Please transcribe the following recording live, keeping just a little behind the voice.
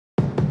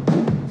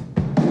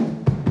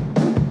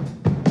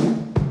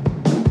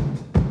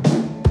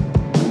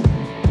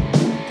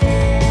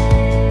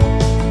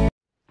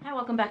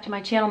welcome back to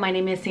my channel. My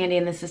name is Sandy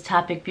and this is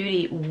Topic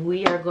Beauty.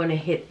 We are going to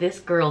hit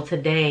this girl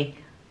today.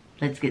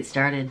 Let's get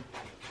started.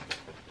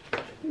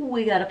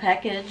 We got a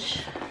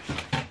package.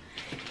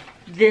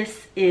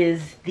 This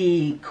is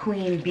the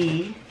Queen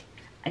Bee.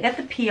 I got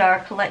the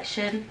PR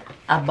collection.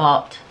 I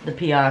bought the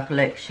PR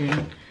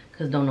collection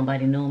because don't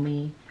nobody know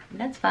me. And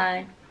that's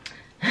fine.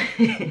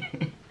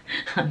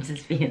 I'm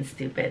just being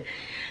stupid.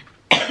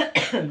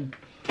 So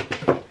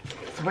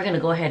we're going to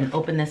go ahead and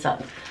open this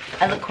up.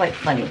 I look quite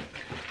funny.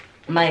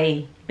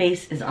 My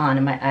base is on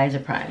and my eyes are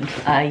primed.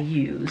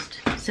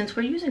 Since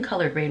we're using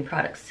Coloured Raine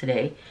products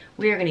today,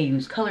 we are going to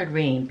use Coloured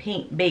Raine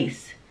paint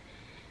base,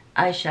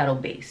 eyeshadow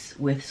base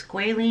with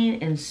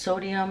squalene and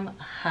sodium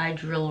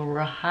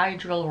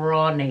hydroronate.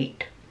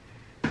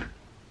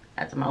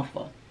 That's a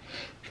mouthful.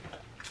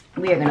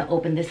 We are going to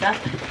open this up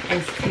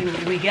and see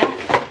what we got.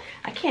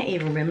 I can't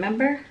even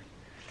remember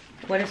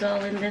what is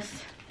all in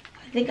this.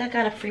 I think I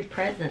got a free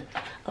present.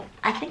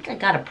 I think I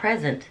got a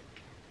present.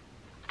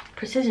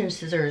 Precision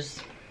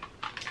scissors.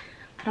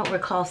 I don't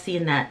recall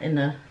seeing that in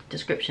the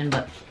description,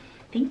 but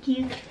thank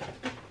you.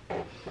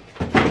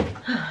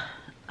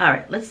 All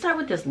right, let's start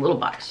with this little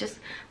box. Just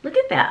look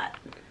at that.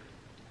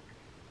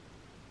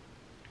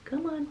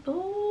 Come on,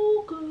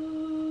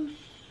 focus.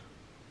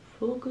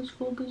 Focus,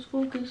 focus,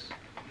 focus.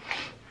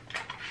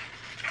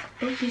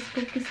 Focus,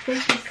 focus,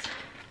 focus.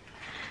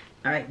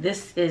 All right,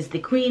 this is the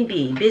Queen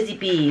Bee, Busy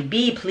Bee,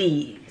 Bee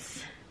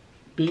Please.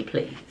 Bee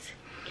Please.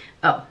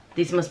 Oh,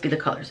 these must be the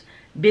colors.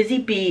 Busy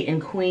Bee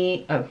and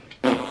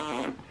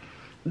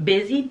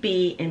Busy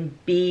Bee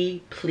and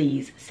Bee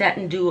Please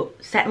satin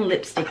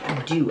lipstick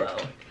duo.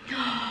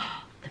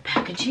 The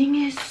packaging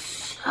is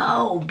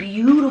so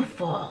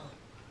beautiful.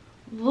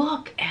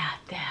 Look at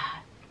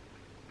that.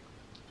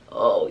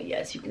 Oh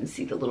yes, you can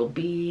see the little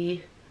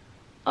bee.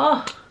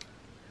 Oh,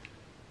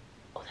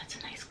 that's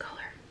a nice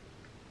color.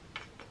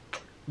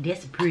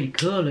 That's a pretty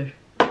color.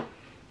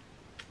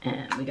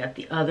 And we got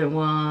the other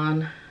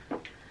one.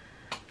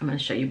 I'm going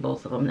to show you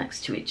both of them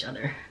next to each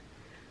other.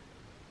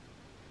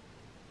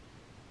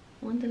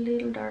 One's a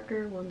little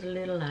darker, one's a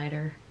little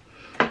lighter.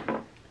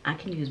 I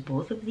can use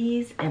both of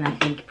these, and I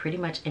think pretty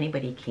much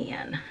anybody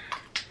can.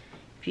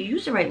 If you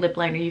use the right lip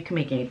liner, you can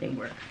make anything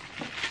work.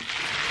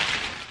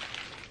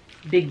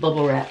 Big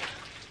bubble wrap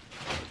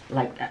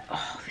like that.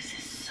 Oh, this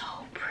is so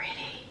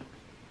pretty.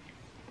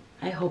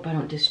 I hope I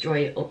don't destroy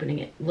it opening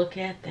it. Look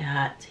at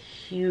that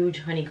huge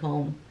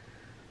honeycomb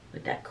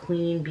with that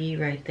Queen Bee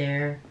right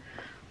there.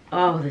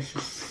 Oh, this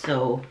is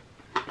so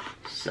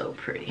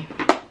pretty.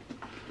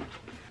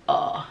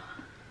 Oh,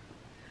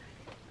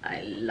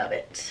 I love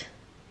it.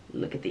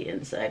 Look at the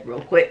inside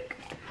real quick.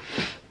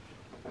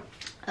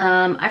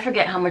 I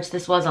forget how much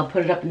this was. I'll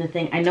put it up in the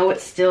thing. I know it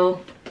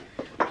still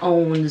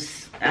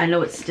I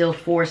know it's still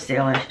for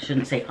sale. I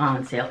shouldn't say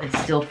on sale. It's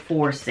still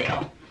for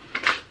sale.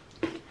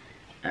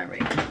 All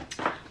right.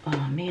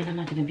 Oh man, I'm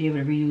not going to be able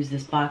to reuse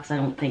this box, I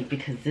don't think,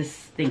 because this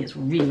thing is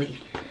really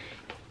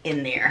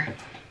in there.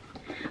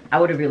 I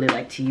would have really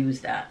liked to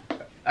use that.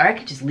 Or I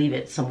could just leave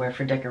it somewhere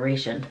for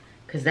decoration,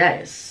 because that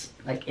is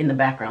like in the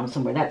background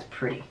somewhere. That's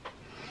pretty.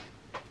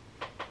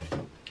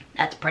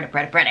 That's pretty,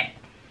 pretty, pretty.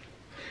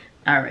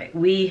 All right,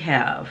 we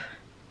have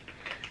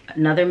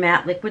another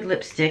matte liquid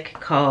lipstick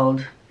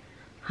called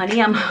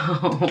Honey I'm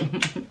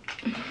Home.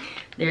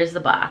 There's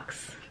the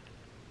box.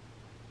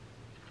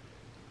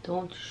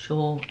 Don't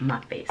show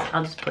my face.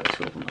 I'll just put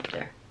two of them up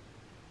there.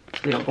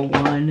 So we don't go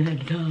one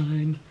at a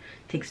time.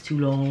 Takes too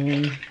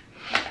long.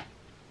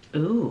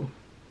 Ooh,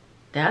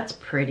 that's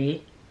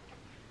pretty.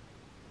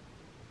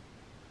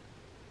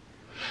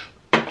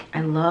 I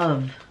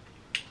love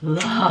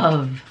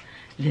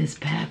this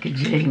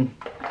packaging.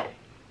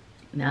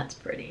 That's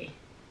pretty.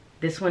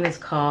 This one is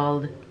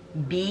called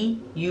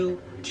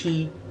Beautiful.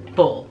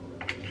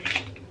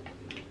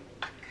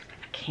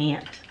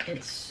 Can't.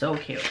 It's so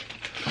cute.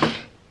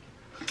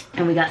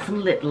 And we got some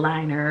lip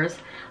liners.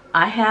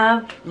 I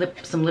have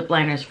some lip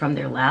liners from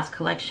their last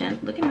collection.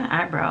 Look at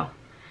my eyebrow.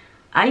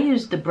 I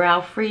used the brow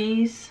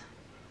freeze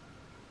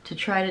to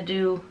try to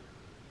do,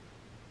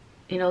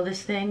 you know,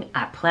 this thing.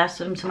 I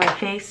plastered them to my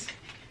face.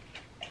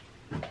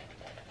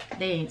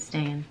 They ain't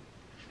staying.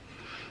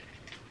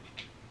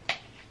 I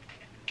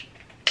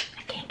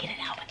can't get it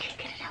out. I can't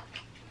get it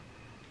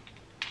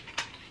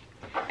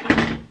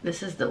out.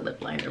 This is the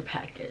lip liner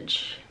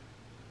package.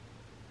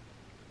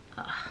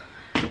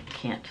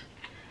 Can't.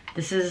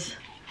 This is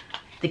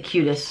the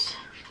cutest.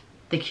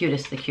 The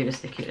cutest, the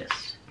cutest, the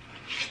cutest.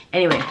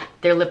 Anyway,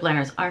 their lip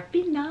liners are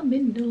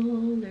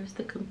phenomenal. There's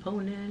the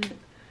component.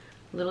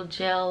 Little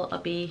gel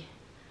uppy.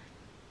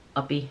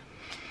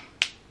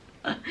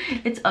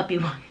 It's uppy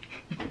one.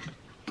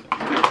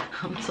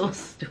 I'm so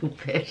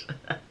stupid.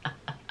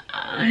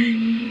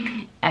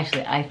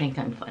 Actually, I think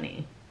I'm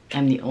funny.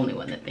 I'm the only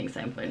one that thinks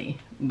I'm funny,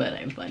 but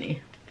I'm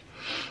funny.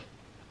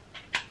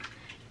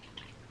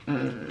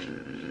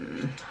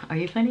 Are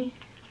you funny?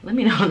 Let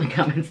me know in the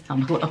comments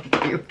down below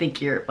if you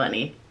think you're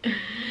funny.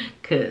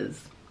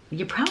 Because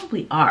you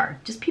probably are.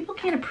 Just people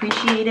can't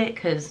appreciate it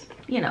because,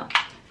 you know,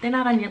 they're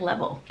not on your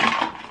level.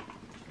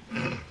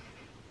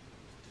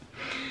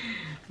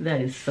 That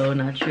is so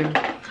not true.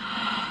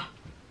 Oh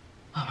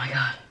my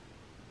God.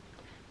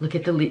 Look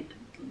at the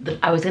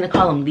I was gonna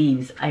call them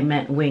leaves. I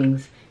meant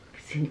wings.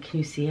 Can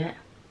you see it?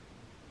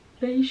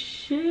 They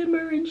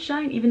shimmer and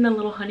shine, even the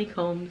little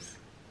honeycombs.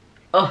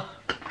 Oh,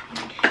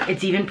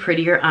 it's even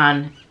prettier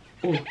on,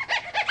 ooh.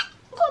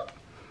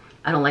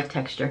 I don't like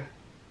texture.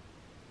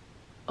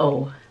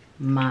 Oh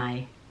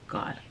my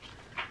God.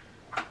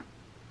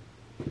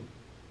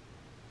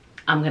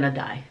 I'm gonna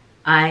die.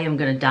 I am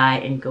gonna die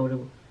and go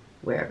to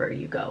wherever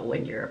you go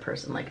when you're a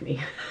person like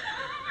me.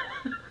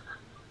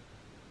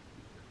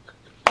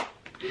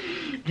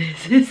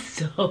 This is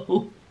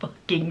so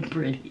fucking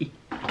pretty.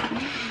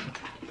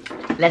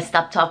 Let's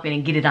stop talking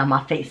and get it on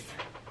my face.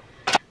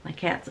 My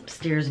cat's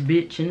upstairs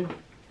bitching.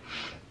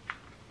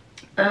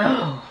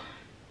 Oh.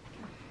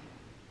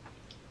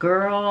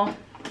 Girl.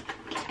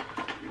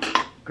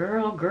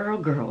 Girl, girl,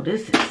 girl.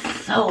 This is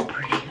so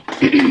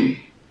pretty.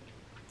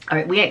 All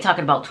right, we ain't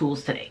talking about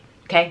tools today,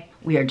 okay?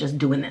 We are just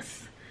doing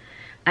this.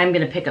 I'm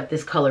gonna pick up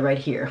this color right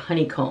here,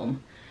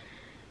 Honeycomb.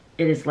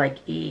 It is like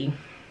a,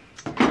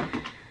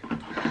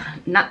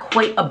 not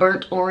quite a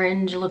burnt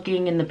orange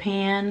looking in the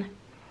pan.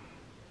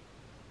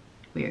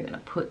 We are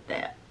gonna put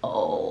that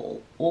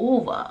all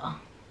over.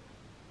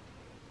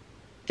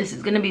 This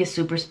is gonna be a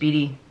super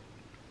speedy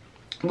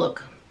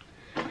look.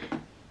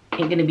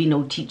 Ain't gonna be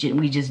no teaching,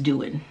 we just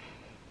doing.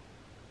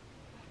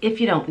 If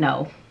you don't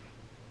know,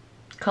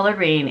 Coloured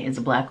Raine is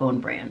a Black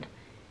owned brand.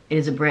 It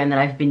is a brand that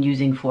I've been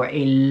using for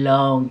a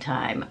long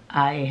time.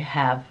 I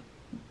have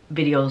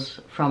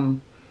videos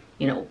from,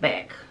 you know,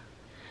 back.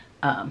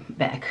 I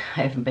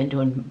haven't been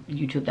doing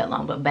YouTube that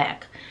long, but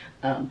back.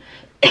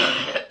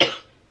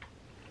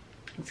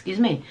 Excuse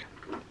me.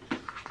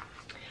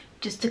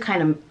 Just to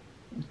kind of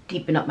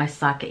deepen up my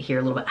socket here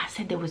a little bit. I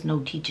said there was no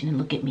teaching, and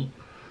look at me.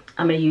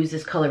 I'm gonna use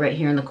this color right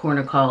here in the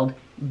corner called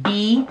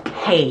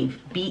Behave.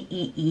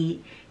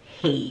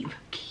 B-E-E-Have.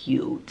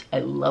 Cute. I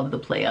love the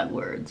play on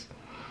words.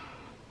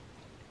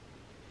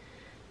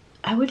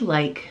 I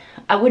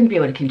wouldn't be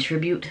able to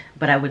contribute,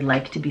 but I would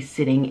like to be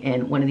sitting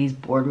in one of these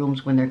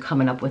boardrooms when they're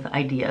coming up with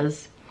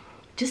ideas,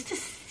 just to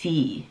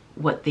see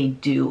what they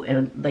do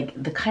and like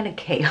the kind of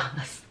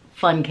chaos,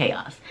 fun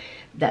chaos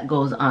that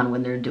goes on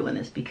when they're doing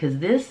this. Because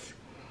this,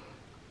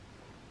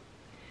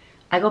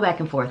 I go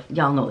back and forth.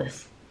 Y'all know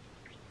this.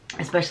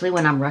 Especially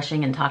when I'm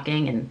rushing and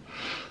talking, and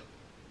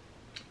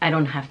I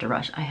don't have to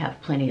rush. I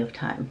have plenty of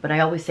time. But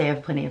I always say I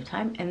have plenty of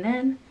time, and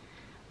then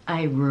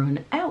I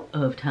run out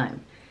of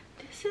time.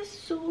 This is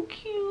so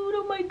cute.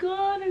 Oh my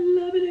God, I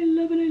love it, I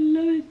love it, I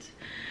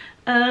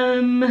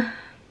love it.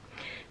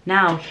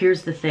 Now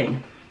here's the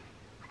thing.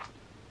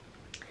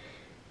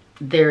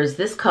 There's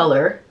this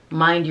color,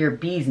 Mind Your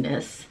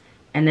Business,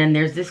 and then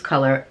there's this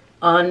color,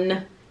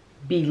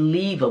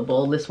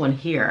 Unbelievable, this one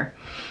here.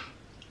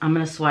 I'm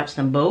gonna swatch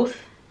them both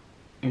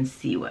and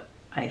see what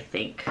I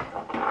think.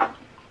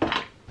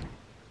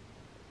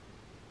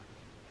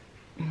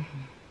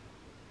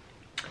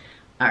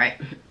 All right.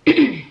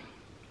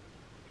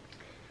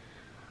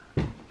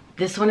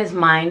 This one is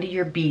Mind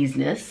Your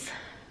Business.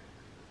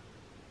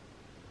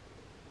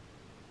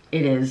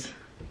 It is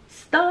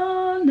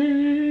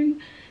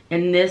stunning.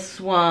 And this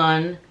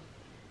one,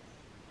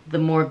 the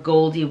more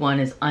goldy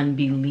one, is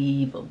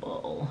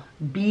Unbelievable.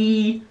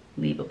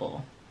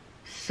 Believable.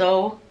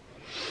 So,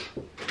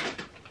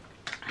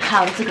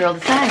 how does a girl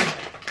decide?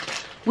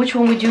 Which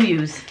one would you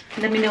use?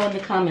 Let me know in the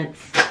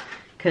comments,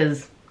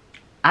 because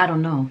I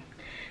don't know.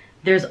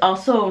 There's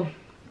also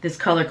this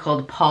color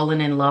called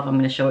Pollen in Love. I'm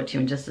going to show it to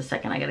you in just a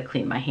second. I got to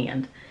clean my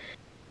hand.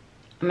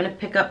 I'm going to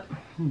pick up,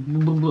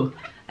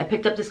 I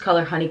picked up this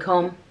color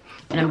Honeycomb,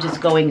 and I'm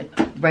just going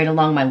right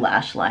along my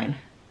lash line.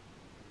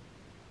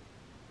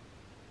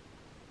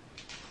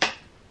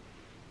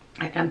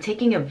 I'm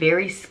taking a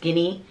very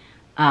skinny,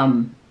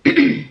 what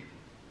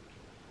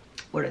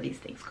are these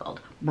things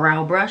called?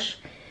 Brow brush.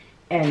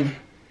 And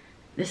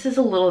this is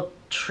a little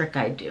trick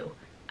I do.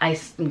 I'm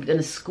going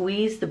to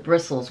squeeze the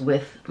bristles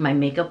with my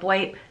makeup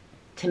wipe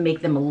to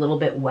make them a little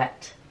bit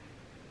wet.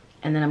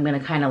 And then I'm going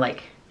to kind of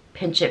like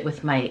pinch it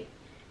with my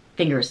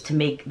fingers to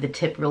make the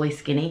tip really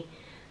skinny.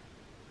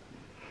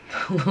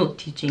 A little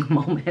teaching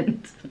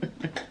moment.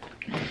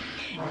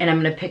 And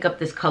I'm going to pick up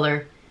this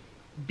color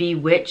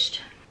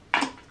Bewitched,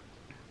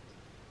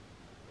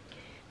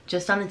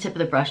 just on the tip of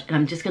the brush, and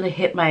I'm just going to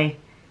hit my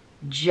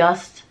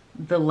just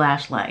the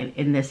lash line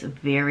in this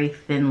very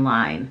thin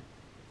line.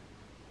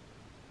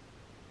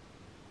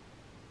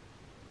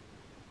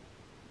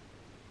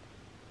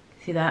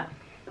 See that?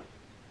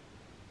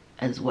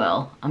 As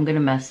well. I'm going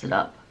to mess it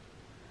up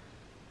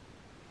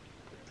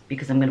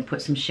because I'm going to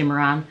put some shimmer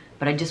on,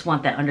 but I just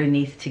want that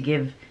underneath to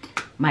give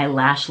my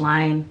lash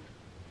line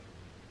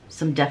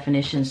some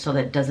definition so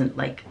that it doesn't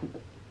like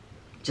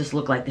just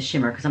look like the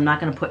shimmer, because I'm not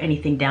going to put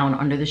anything down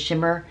under the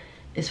shimmer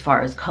as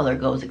far as color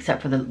goes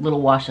except for the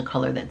little wash of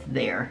color that's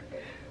there.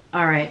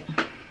 All right,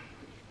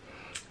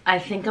 I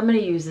think I'm going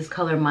to use this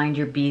color Mind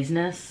Your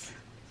Business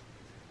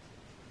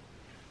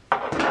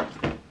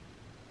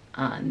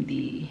on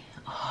the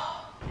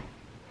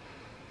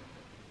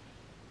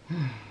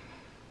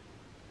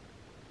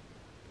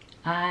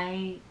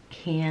I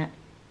can't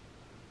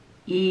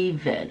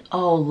even.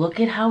 Oh, look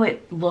at how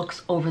it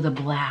looks over the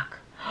black.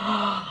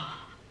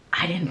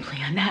 I didn't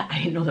plan that. I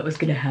didn't know that was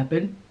gonna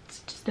happen. It's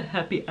just a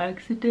happy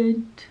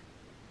accident.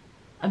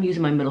 I'm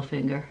using my middle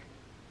finger.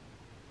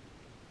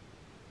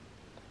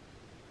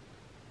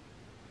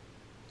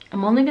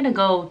 I'm only gonna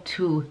go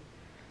to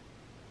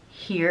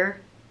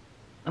here.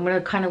 I'm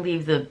gonna kind of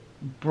leave the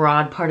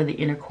broad part of the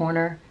inner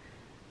corner.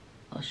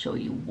 I'll show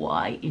you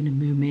why in a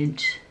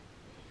moment.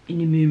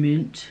 In a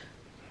moment.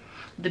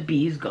 The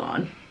bee's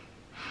gone.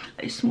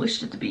 I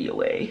smushed the bee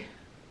away.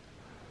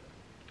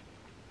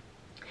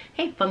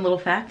 Hey, fun little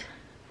fact.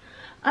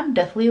 I'm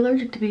deathly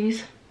allergic to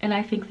bees, and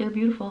I think they're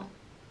beautiful.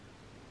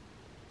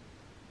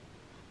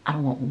 I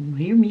don't want them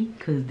near me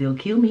because they'll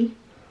kill me.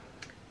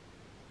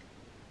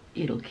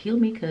 It'll kill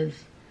me because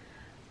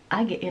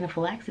I get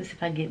anaphylaxis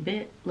if I get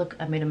bit. Look,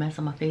 I made a mess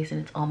on my face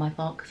and it's all my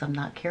fault because I'm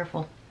not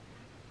careful.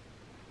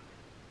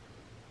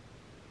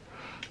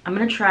 I'm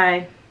gonna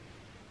try.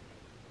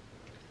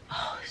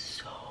 Oh, it's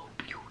so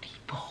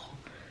beautiful.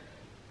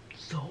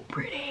 So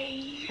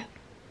pretty.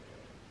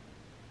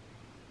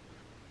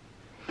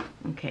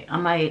 Okay,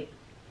 on my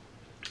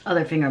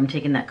other finger, I'm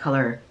taking that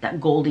color,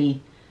 that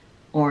goldy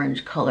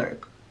orange color.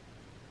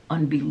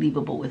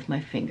 Unbelievable with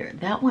my finger.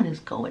 That one is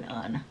going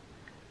on.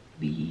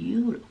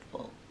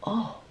 Beautiful.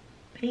 Oh,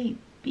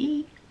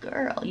 baby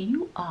girl,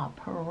 you are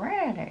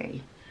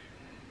pretty.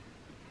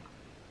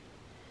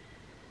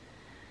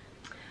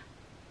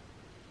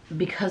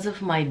 Because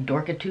of my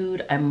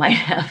dorkitude, I might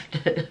have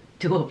to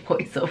do a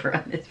voiceover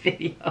on this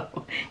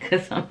video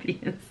because I'm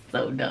being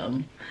so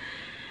dumb.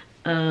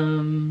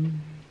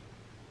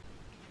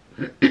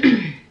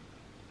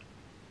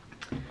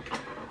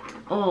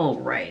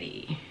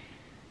 Alrighty.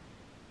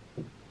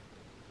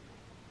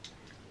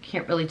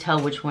 Can't really tell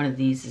which one of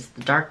these is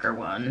the darker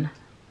one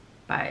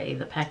by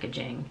the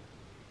packaging.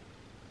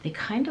 They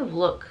kind of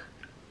look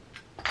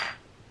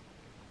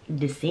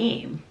the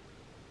same.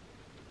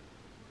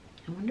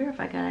 I wonder if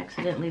I got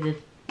accidentally the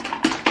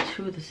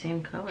two of the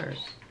same colors.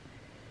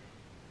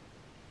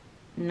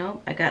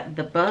 Nope, I got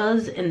the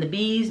buzz and the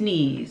bee's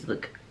knees.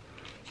 Look.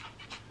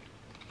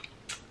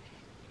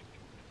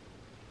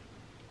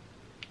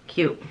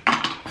 Cute.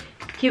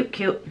 Cute,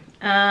 cute.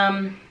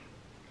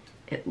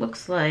 It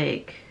looks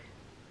like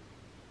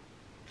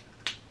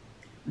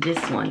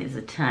this one is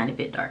a tiny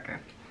bit darker.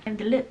 And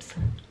the lips.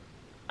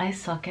 I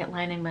suck at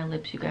lining my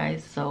lips, you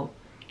guys, so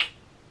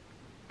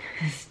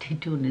stay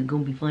tuned, it's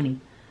gonna be funny.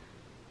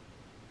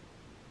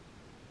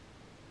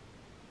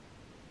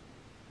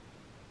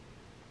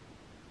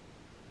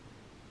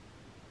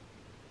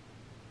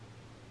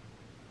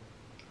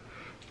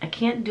 I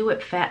can't do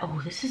it fat.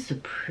 Oh, this is a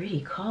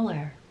pretty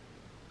color.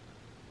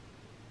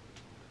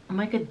 I'm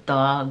like a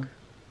dog.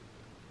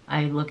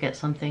 I look at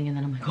something and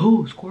then I'm like,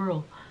 oh,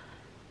 squirrel.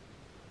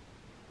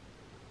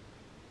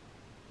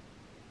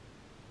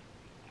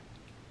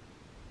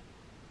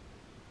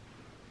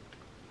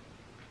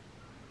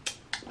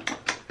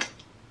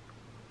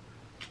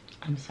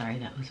 I'm sorry,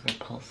 that was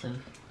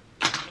repulsive.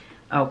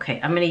 Okay,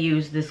 I'm gonna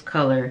use this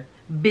color,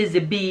 Busy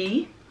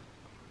Bee.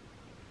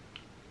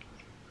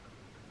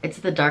 It's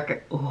the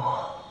darker,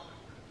 oh,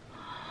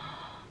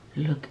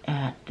 look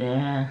at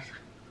this.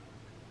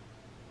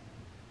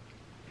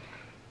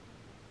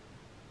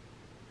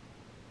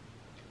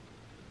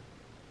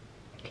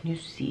 Can you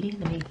see?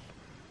 Let me,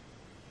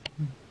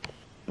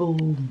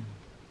 boom,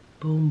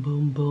 boom,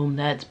 boom, boom.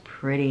 That's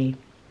pretty.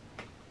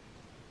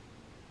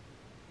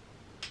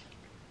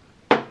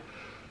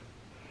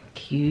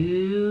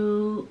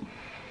 Cute.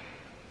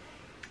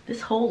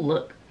 This whole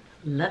look,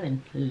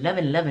 loving,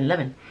 loving, loving,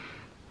 loving.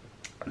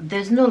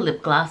 There's no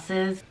lip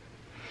glosses.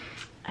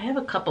 I have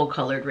a couple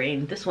Coloured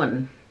Raine. This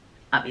one,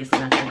 obviously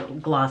not gonna go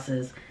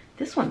glosses.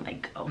 This one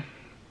might go.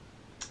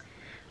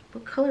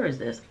 What color is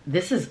this?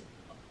 This is,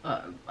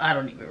 I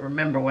don't even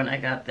remember when I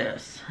got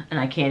this. And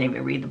I can't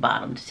even read the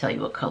bottom to tell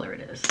you what color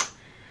it is.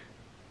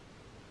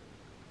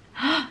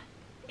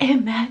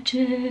 It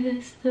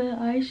matches the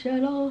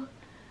eyeshadow.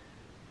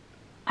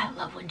 I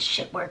love when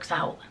shit works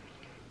out.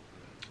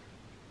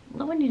 I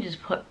love when you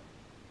just put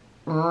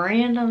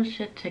random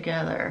shit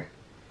together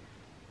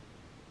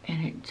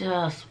and it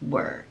just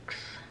works.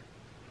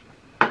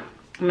 I'm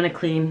gonna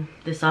clean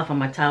this off on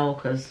my towel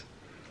because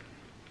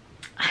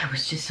I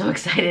was just so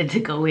excited to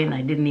go in.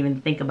 I didn't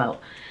even think about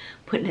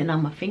putting it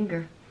on my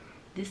finger.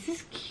 This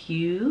is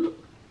cute.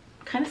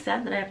 Kind of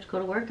sad that I have to go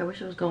to work. I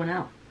wish I was going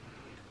out.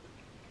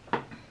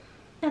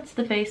 That's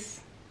the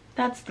face.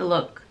 That's the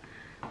look.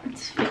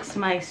 Let's fix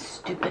my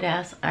stupid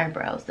ass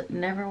eyebrows that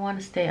never want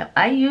to stay up.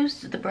 I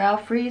used the Brow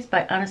Freeze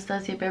by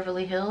Anastasia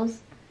Beverly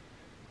Hills.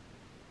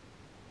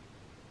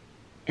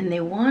 And they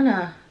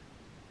wanna,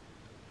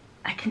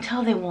 I can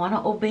tell they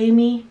wanna obey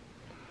me,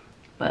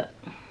 but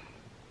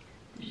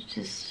there's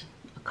just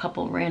a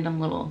couple random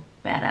little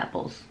bad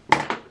apples.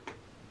 I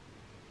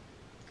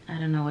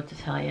don't know what to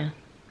tell you.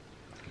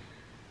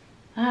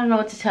 I don't know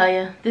what to tell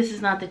you. This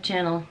is not the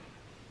channel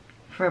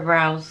for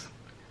brows.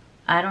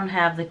 I don't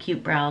have the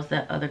cute brows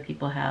that other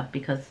people have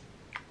because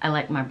I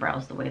like my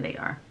brows the way they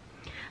are.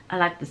 I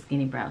like the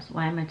skinny brows.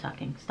 Why am I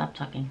talking? Stop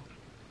talking.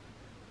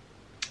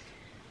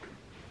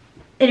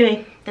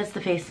 Anyway, that's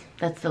the face.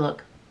 That's the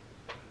look.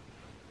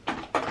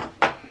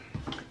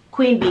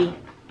 Queen Bee,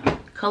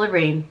 Coloured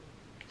Raine.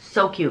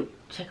 So cute.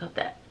 Check out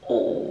that.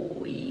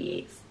 Oh,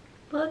 yes.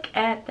 Look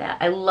at that.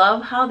 I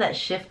love how that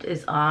shift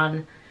is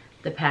on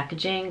the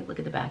packaging. Look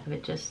at the back of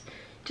it, just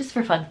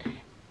for fun.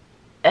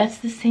 That's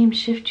the same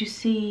shift you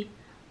see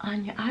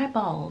on your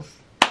eyeballs.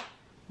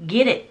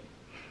 Get it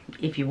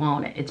if you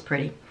want it. It's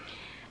pretty.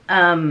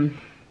 I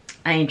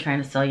ain't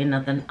trying to sell you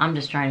nothing. I'm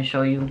just trying to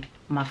show you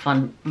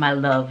my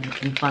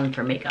love and fun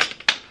for makeup.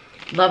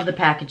 Love the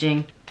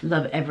packaging.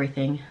 Love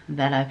everything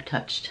that I've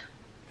touched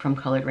from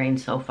Coloured Raine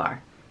so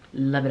far.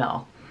 Love it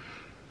all.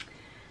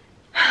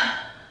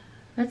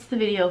 That's the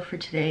video for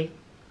today.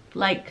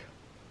 Like,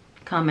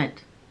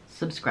 comment,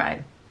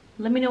 subscribe.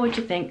 Let me know what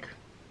you think.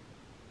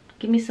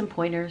 Give me some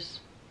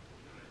pointers.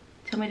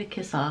 Tell me to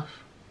kiss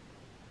off.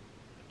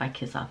 By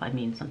kiss off, I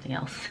mean something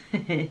else.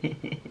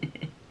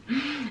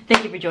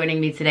 Thank you for joining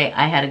me today.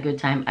 I had a good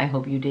time. I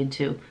hope you did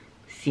too.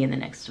 See you in the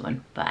next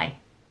one. Bye.